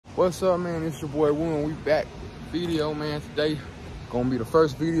What's up, man? It's your boy Woon. We back video, man. Today gonna be the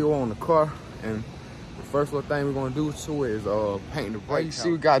first video on the car, and the first little thing we're gonna do to it is painting the brake. You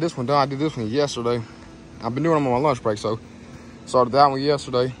see, we got this one done. I did this one yesterday. I've been doing them on my lunch break, so started that one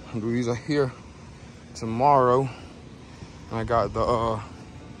yesterday. I'll do these here tomorrow. And I got the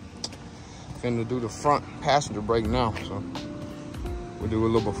finna do the front passenger brake now, so we'll do a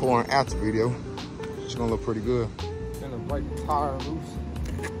little before and after video. It's gonna look pretty good. Gonna break the tire loose.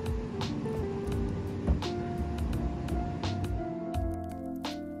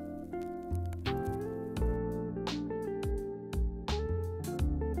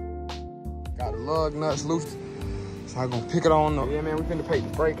 Got the lug nuts loose, so I'm gonna pick it on up. Yeah, man, we finna paint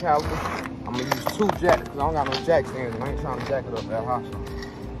the brake caliper. I'm gonna use 2 jacks, because I don't got no jack stands, and I ain't trying to jack it up that high.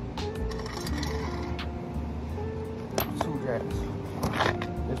 So 2 jacks.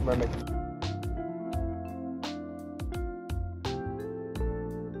 This might make it.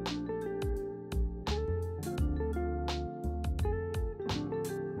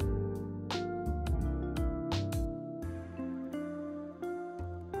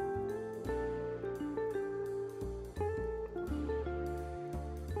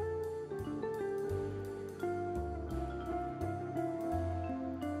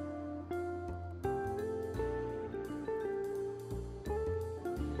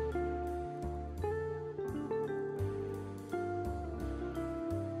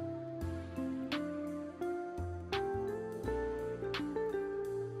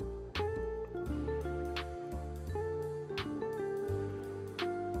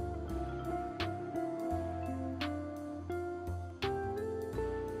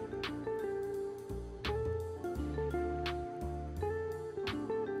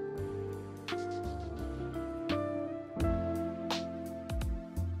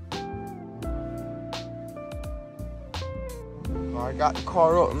 I got the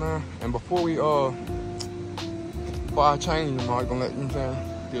car up, man, and before I change them, I'm gonna let you know what I'm saying,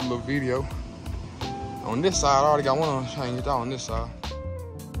 get a little video. On this side, I already got one changed out on this side.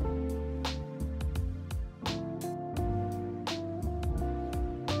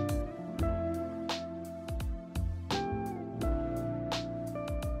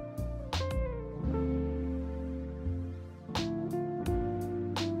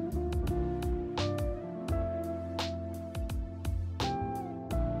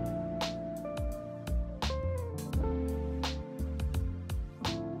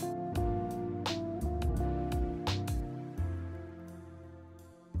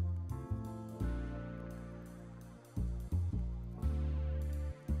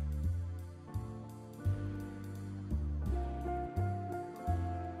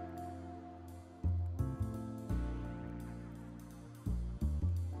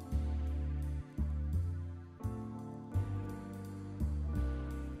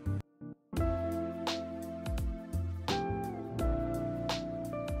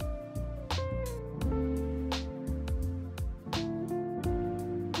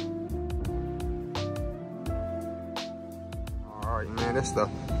 Man, that's the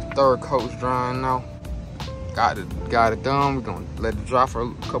 3rd coat's drying now. Got it done. We're gonna let it dry for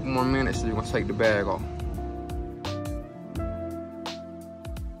a couple more minutes, so you're gonna take the bag off.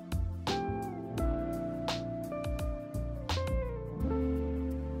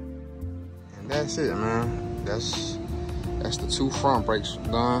 And that's it, man. That's the 2 front brakes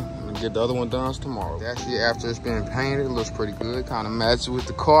done. I'm gonna get the other one done tomorrow. That's it after it's been painted. It looks pretty good. Kind of matches with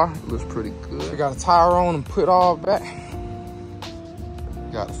the car. It looks pretty good. We got a tire on and put all back.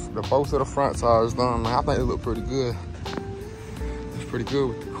 Got both of the front tires done. I think it look pretty good. It's pretty good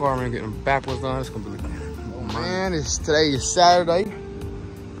with the car, man. Getting them backwards done. It's gonna be looking. Oh man, today is Saturday.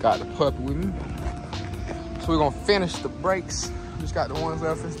 Got the puppy with me. So we're gonna finish the brakes. Just got the ones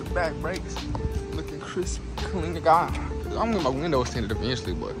left. Finish the back brakes. Looking crisp, clean. I'm gonna get my windows tinted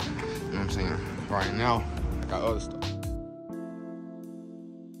eventually, but you know what I'm saying. Right now, I got other stuff.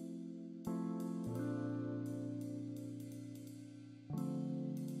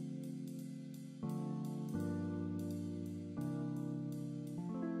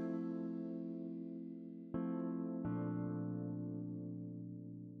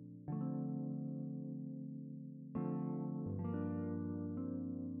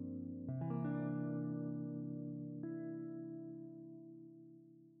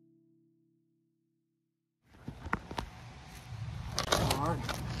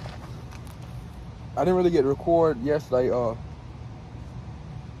 I didn't really get to record yesterday. I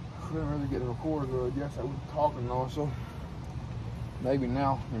didn't really get to record yesterday. We were talking also. Maybe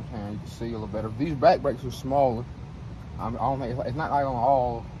now, you know what I'm saying, you can see a little better. These back brakes are smaller. I don't think it's not like on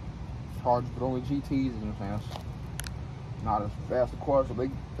all chargers, but only GTs, you know what I'm saying. not as fast, of course, so they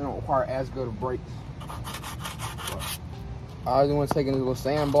don't require as good of brakes. But I just want to take in this little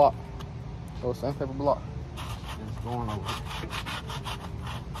sand block, little sandpaper block, and it's going over it.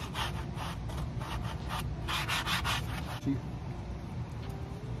 See?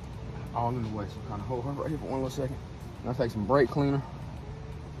 All in the way, so kind of hold her right here for one little second. And I'll take some brake cleaner.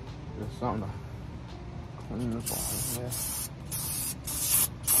 Just something to clean this off. Yeah.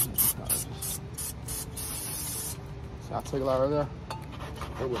 So I took it out right there.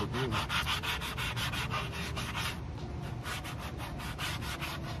 It would have been.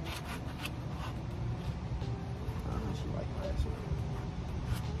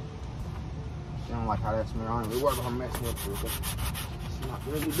 She don't like how that smells. I don't really worry about her messing up with it. She's not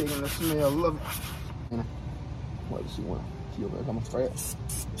really big in the smell. Love it. What does she want? She over there coming straight.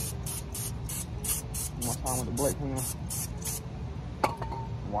 One time with the brake cleaner.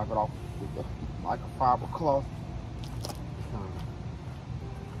 Wipe it off with the microfiber cloth.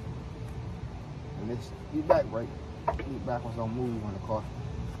 And this back brake, these back ones don't move when the car.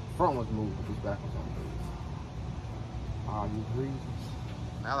 Front ones move, but these back ones don't move. All these reasons.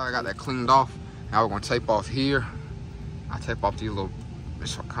 Now that I got that cleaned off, now we're gonna tape off here. I tape off these little,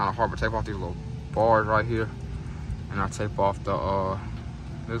 it's kind of hard, but tape off these little bars right here. And I tape off the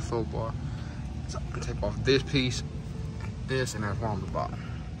this little bar. So I tape off this piece, this, and that's one on the bottom.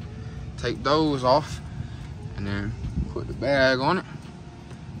 Take those off, and then put the bag on it,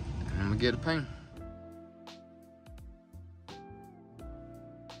 and I'm gonna get it painted.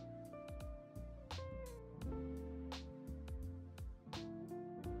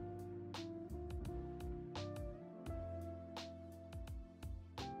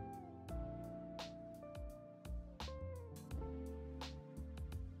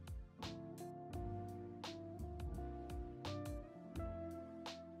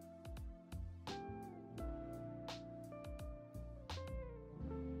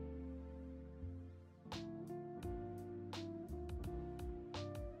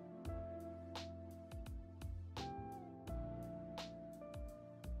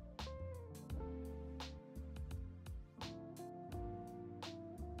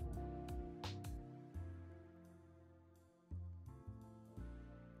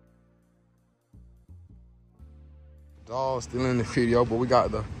 All still in the video, but we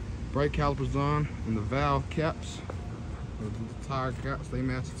got the brake calipers done and the valve caps, the tire caps. They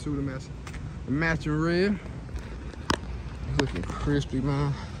match too. The matching red. It's looking crispy,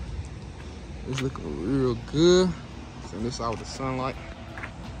 man. It's looking real good. Send this out with the sunlight.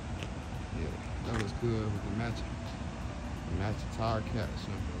 Yeah, that was good with the matching tire caps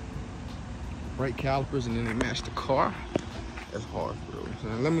and brake calipers, and then they match the car. That's hard for real. So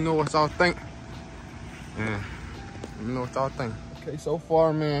let me know what y'all think. Yeah. Let me know what y'all think. Okay, so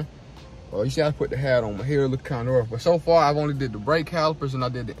far, man, you see I put the hat on. My hair look kind of rough, but so far I've only did the brake calipers and I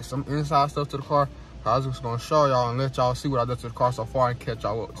did some inside stuff to the car. I was just gonna show y'all and let y'all see what I did to the car so far and catch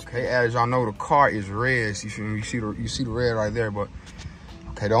y'all up. Okay, as y'all know, the car is red. So you see the red right there, but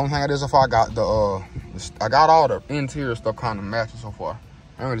okay, the only thing I did so far, I got I got all the interior stuff kind of matching so far.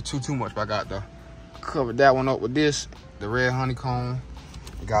 I don't really too much, but I got covered that one up with this, the red honeycomb.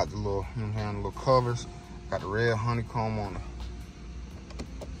 I got the little, you know what I'm saying, the little covers. Got the red honeycomb on it.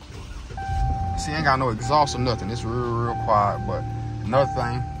 See, ain't got no exhaust or nothing. It's real quiet. But another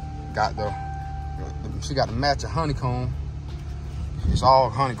thing, got she got the matching honeycomb. It's all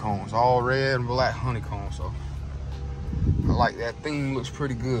honeycomb. It's all red and black honeycomb. So I like that theme. Looks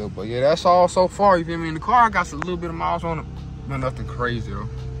pretty good. But yeah, that's all so far. You feel me? In the car, I got a little bit of miles on it, but nothing crazy though.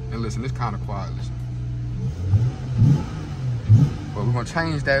 And listen, it's kind of quiet. Listen. But we're gonna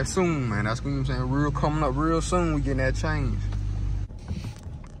change that soon, man. That's what I'm saying. Coming up real soon, we getting that change.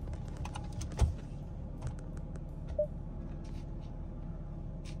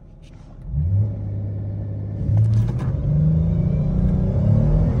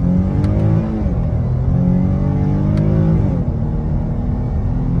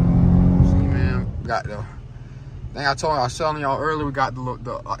 See, man, we got the thing I was telling y'all earlier. We got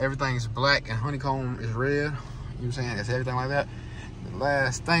the everything's black and honeycomb is red. You know what I'm saying? It's everything like that. The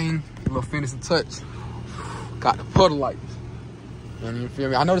last thing, a little finishing touch, got the puddle lights. And you feel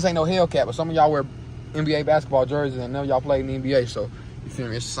me? I know this ain't no Hellcat, but some of y'all wear NBA basketball jerseys and none of y'all play in the NBA, so you feel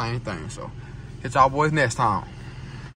me? It's the same thing. So hit y'all boys next time.